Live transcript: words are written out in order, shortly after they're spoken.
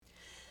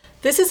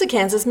This is a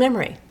Kansas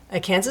Memory,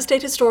 a Kansas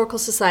State Historical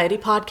Society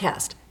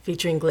podcast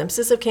featuring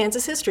glimpses of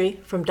Kansas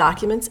history from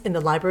documents in the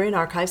Library and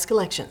Archives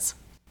collections.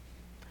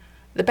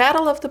 The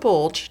Battle of the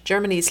Bulge,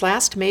 Germany's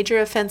last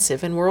major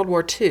offensive in World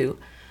War II,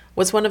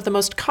 was one of the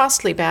most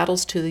costly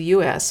battles to the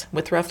U.S.,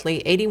 with roughly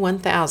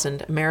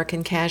 81,000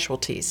 American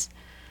casualties.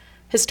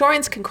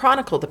 Historians can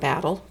chronicle the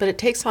battle, but it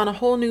takes on a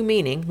whole new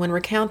meaning when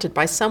recounted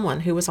by someone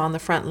who was on the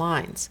front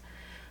lines.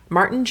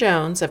 Martin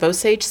Jones of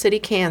Osage City,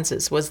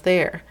 Kansas, was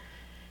there.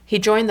 He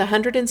joined the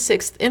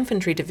 106th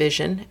Infantry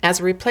Division as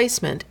a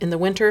replacement in the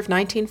winter of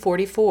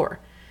 1944.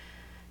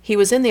 He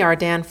was in the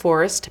Ardennes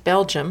forest,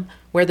 Belgium,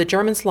 where the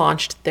Germans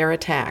launched their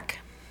attack.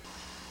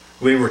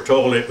 We were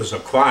told it was a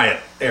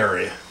quiet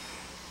area.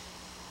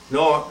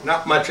 No,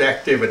 not much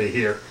activity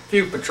here. A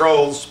few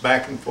patrols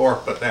back and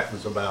forth, but that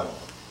was about all.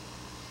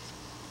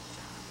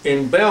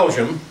 In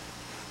Belgium,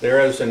 there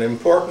is an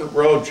important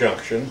road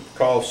junction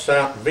called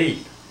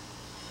Saint-Vite,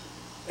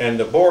 and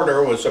the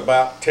border was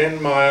about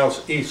 10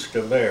 miles east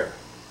of there.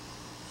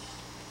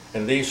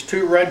 And these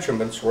two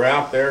regiments were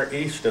out there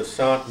east of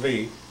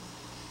Saint-Vite,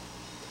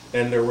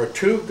 and there were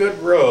two good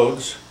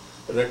roads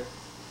that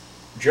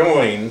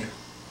joined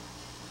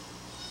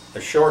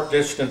a short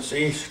distance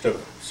east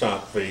of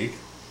Saint-Vite,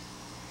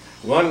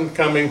 one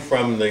coming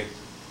from the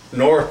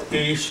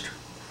northeast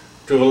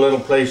to a little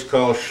place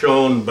called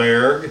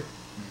Schönberg,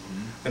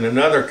 and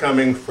another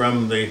coming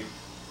from the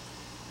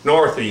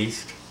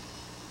northeast.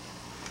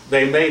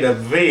 They made a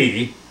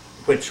V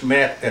which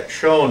met at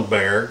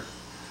Schönberg,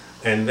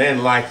 and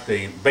then like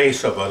the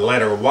base of a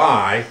letter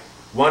Y,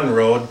 one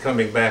road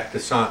coming back to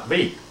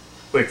Saint-Vite,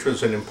 which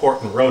was an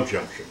important road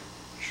junction.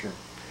 Sure.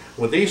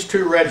 Well, these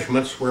two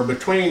regiments were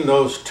between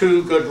those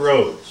two good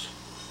roads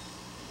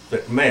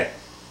that met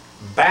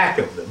back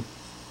of them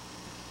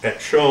at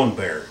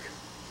Schönberg.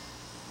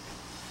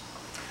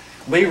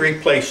 We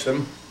replaced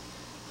them,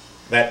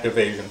 that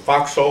division,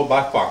 foxhole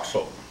by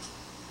foxhole,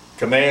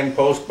 command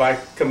post by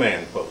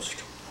command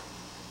post.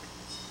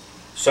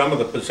 Some of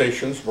the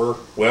positions were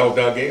well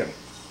dug in.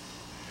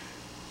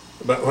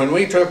 But when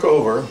we took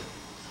over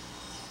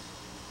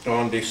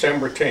on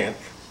December 10th,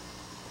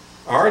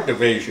 our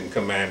division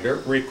commander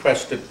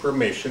requested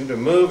permission to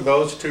move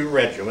those two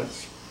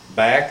regiments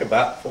back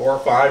about 4 or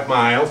 5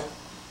 miles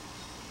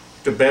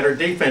to better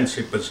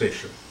defensive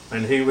position,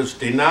 and he was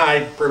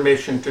denied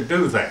permission to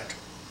do that.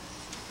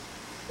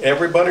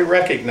 Everybody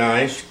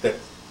recognized that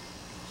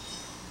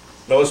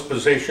those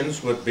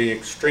positions would be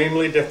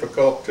extremely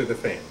difficult to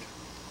defend.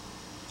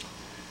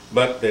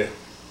 But the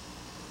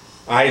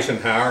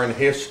Eisenhower and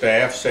his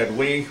staff said,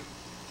 we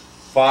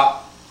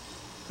fought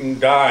and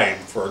died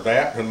for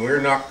that, and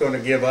we're not going to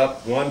give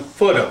up 1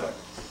 foot of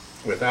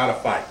it without a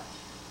fight.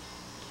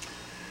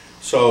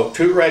 So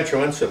 2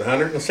 regiments of the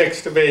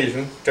 106th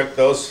Division took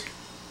those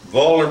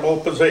vulnerable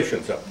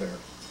positions up there.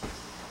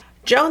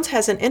 Jones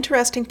has an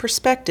interesting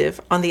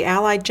perspective on the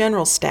Allied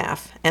General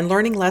Staff and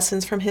learning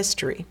lessons from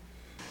history.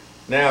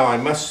 Now I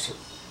must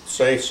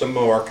say some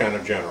more kind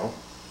of general.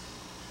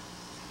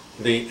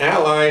 The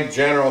Allied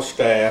General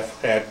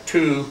Staff had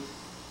 2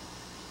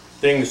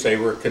 things they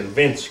were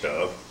convinced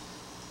of.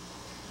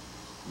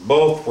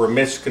 Both were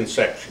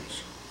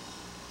misconceptions.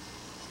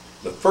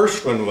 The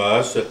first one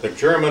was that the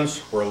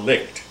Germans were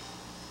licked.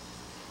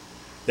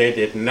 They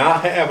did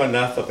not have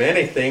enough of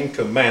anything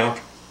to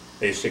mount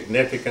a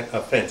significant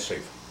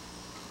offensive.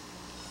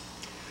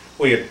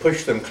 We had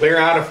pushed them clear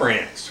out of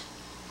France,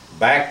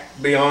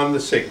 back beyond the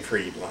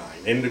Siegfried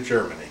line, into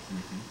Germany.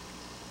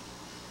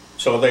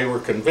 So they were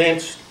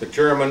convinced the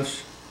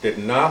Germans did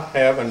not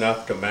have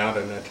enough to mount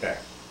an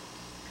attack.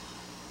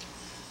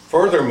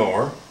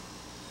 Furthermore,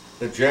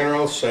 the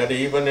general said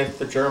even if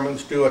the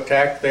Germans do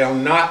attack, they'll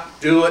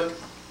not do it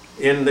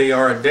in the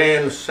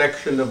Ardennes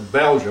section of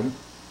Belgium,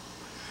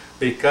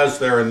 because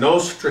there are no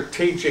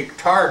strategic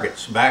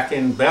targets back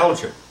in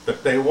Belgium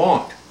that they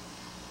want.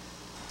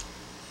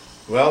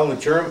 Well,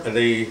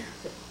 the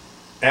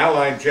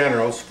Allied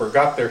generals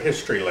forgot their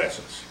history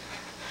lessons,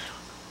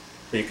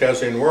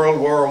 because in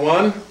World War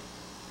I,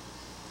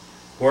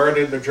 where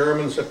did the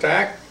Germans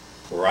attack?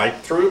 Right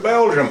through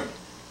Belgium.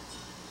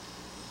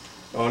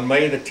 On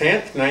May the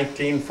 10th,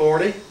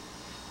 1940,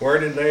 where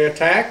did they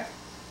attack?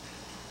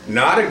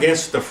 Not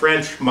against the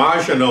French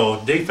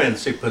Maginot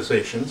defensive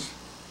positions,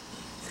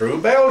 through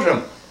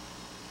Belgium.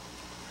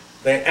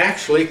 They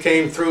actually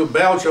came through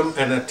Belgium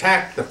and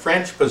attacked the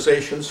French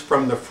positions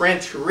from the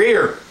French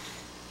rear.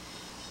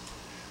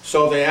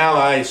 So the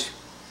Allies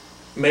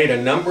made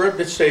a number of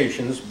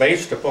decisions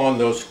based upon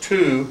those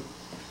 2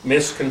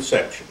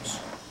 misconceptions.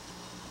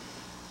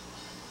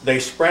 They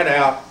spread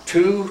out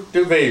 2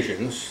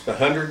 divisions, the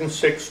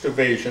 106th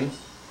Division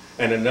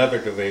and another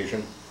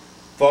division,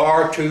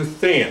 far too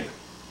thin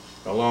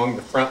along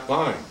the front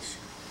lines.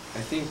 I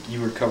think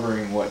you were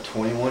covering,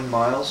 21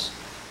 miles?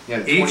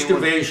 Yeah, Each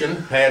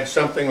division had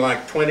something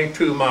like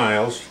 22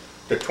 miles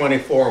to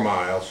 24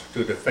 miles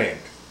to defend.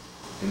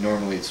 And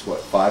normally it's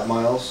 5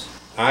 miles?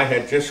 I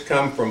had just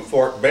come from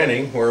Fort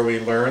Benning, where we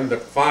learned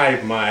that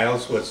 5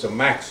 miles was the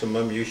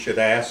maximum you should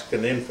ask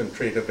an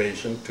infantry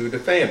division to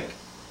defend.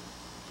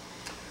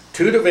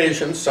 two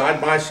divisions side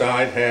by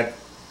side had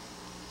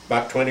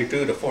about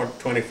 22 to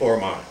 24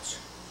 miles.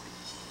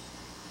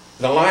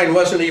 The line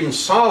wasn't even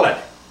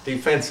solid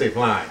defensive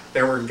line.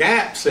 There were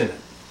gaps in it.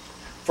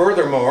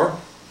 Furthermore,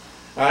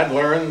 I'd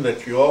learned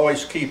that you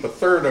always keep a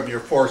third of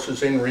your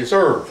forces in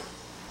reserve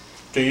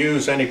to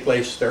use any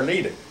place they're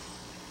needed.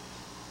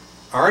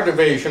 Our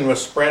division was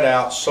spread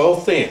out so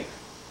thin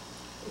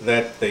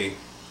that the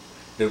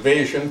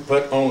division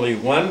put only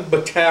one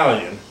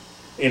battalion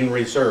in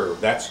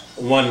reserve. That's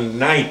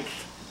 1/9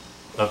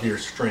 of your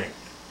strength.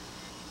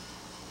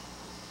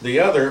 The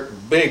other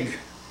big,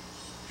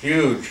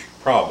 huge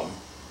problem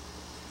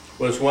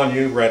was one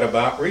you read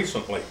about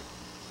recently,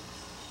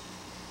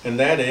 and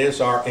that is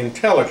our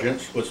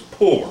intelligence was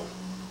poor.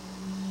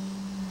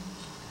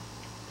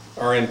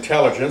 Our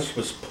intelligence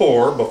was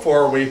poor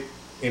before we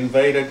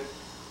invaded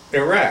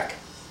Iraq.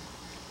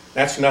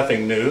 That's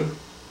nothing new.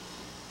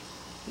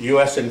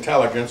 U.S.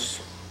 intelligence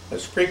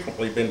has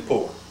frequently been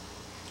poor.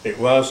 It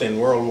was in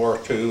World War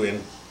II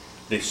in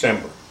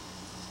December.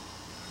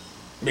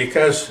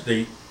 Because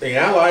the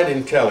Allied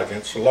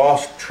intelligence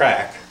lost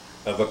track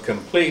of a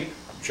complete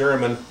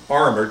German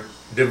armored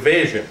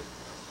division.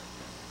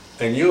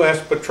 And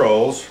U.S.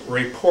 patrols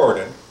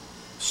reported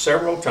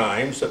several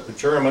times that the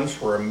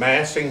Germans were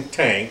amassing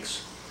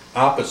tanks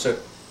opposite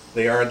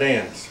the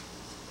Ardennes.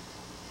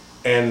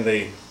 And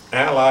the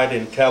Allied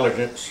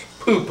intelligence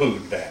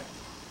poo-pooed that.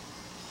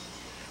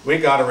 We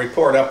got a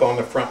report up on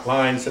the front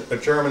lines that the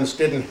Germans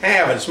didn't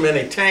have as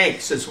many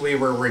tanks as we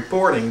were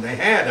reporting they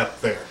had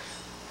up there,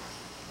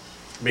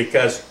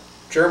 because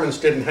Germans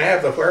didn't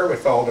have the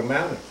wherewithal to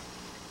mount it.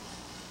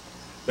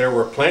 There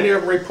were plenty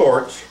of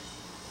reports,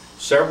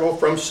 several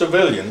from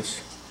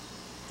civilians,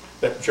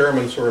 that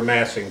Germans were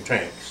amassing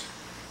tanks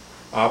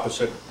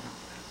opposite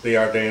the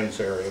Ardennes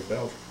area of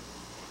Belgium.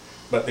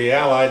 But the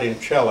Allied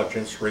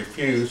intelligence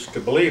refused to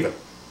believe it.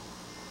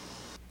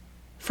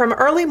 From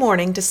early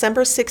morning,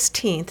 December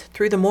 16th,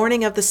 through the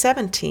morning of the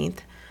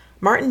 17th,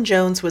 Martin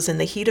Jones was in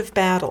the heat of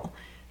battle.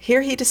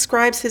 Here he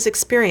describes his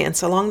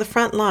experience along the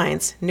front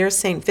lines near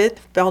St.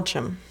 Vith,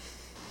 Belgium.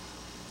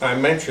 I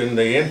mentioned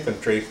the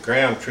infantry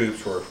ground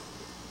troops were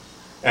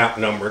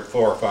outnumbered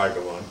 4 or 5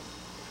 to 1.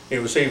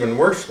 It was even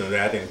worse than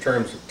that in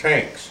terms of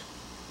tanks,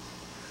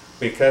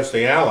 because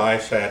the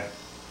Allies had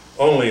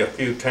only a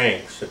few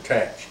tanks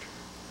attached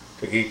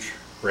to each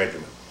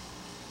regiment.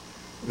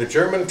 The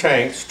German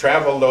tanks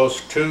traveled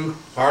those 2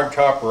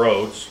 hardtop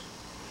roads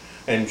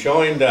and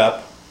joined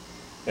up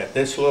at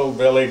this little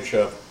village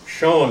of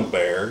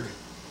Schonberg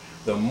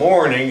the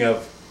morning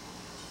of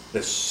the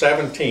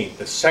 17th,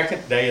 the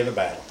second day of the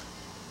battle.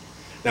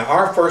 Now,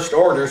 our first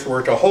orders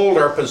were to hold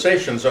our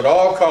positions at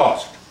all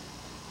cost.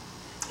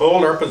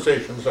 Hold our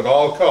positions at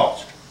all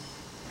cost.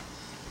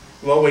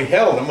 Well, we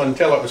held them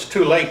until it was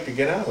too late to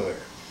get out of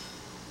there.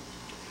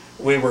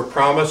 We were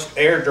promised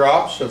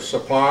airdrops of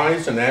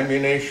supplies and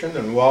ammunition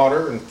and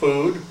water and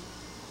food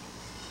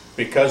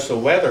because the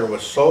weather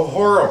was so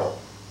horrible.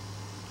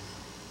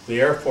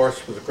 The Air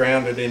Force was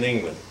grounded in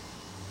England.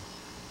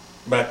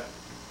 But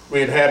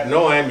we had had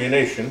no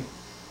ammunition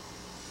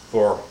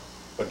for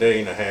a day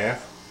and a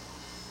half,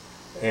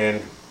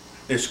 and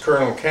this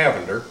Colonel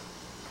Cavender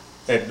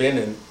had been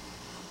in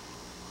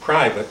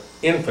private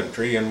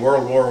infantry in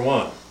World War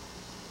I,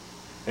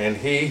 and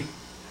he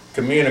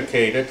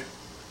communicated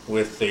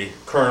with the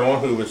colonel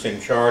who was in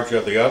charge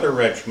of the other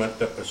regiment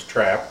that was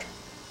trapped.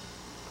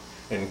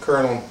 And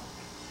Colonel,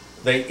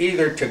 they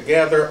either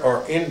together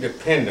or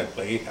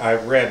independently,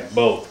 I've read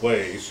both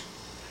ways,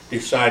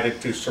 decided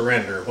to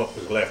surrender what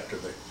was left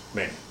of the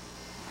men.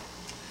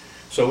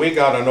 So we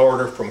got an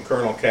order from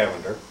Colonel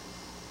Cavender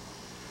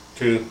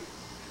to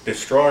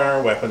destroy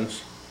our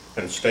weapons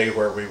and stay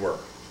where we were.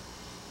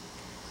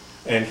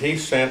 And he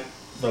sent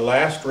the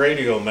last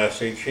radio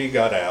message he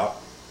got out,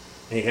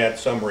 he had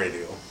some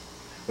radio,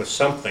 was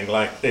something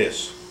like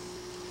this: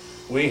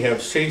 "We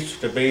have ceased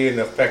to be an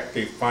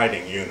effective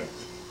fighting unit.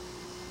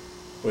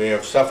 We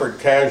have suffered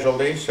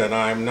casualties, and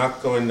I'm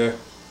not going to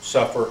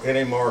suffer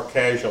any more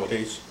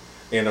casualties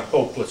in a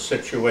hopeless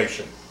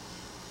situation.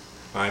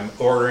 I'm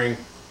ordering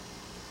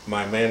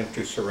my men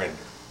to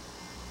surrender."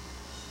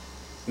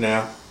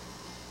 Now,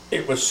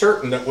 it was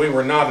certain that we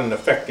were not an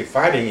effective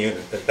fighting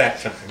unit at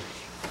that time.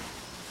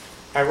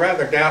 I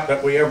rather doubt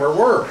that we ever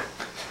were,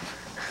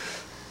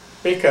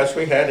 because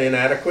we had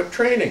inadequate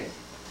training.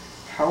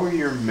 How were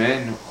your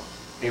men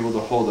able to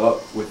hold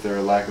up with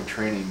their lack of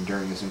training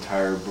during this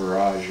entire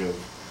barrage of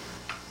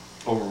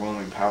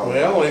overwhelming power?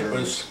 Well, it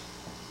was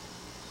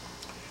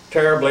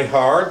terribly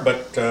hard,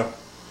 but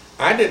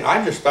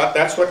I just thought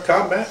that's what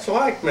combat's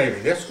like, maybe.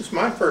 This was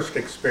my first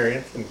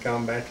experience in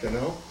combat, you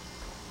know.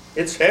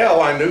 It's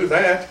hell, I knew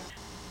that.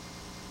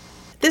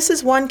 This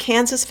is one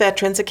Kansas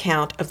veteran's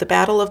account of the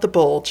Battle of the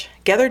Bulge,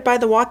 gathered by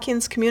the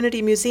Watkins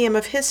Community Museum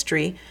of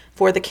History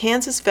for the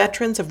Kansas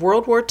Veterans of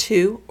World War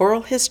II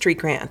Oral History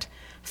Grant,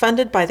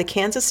 funded by the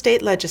Kansas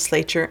State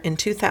Legislature in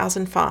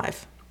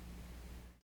 2005.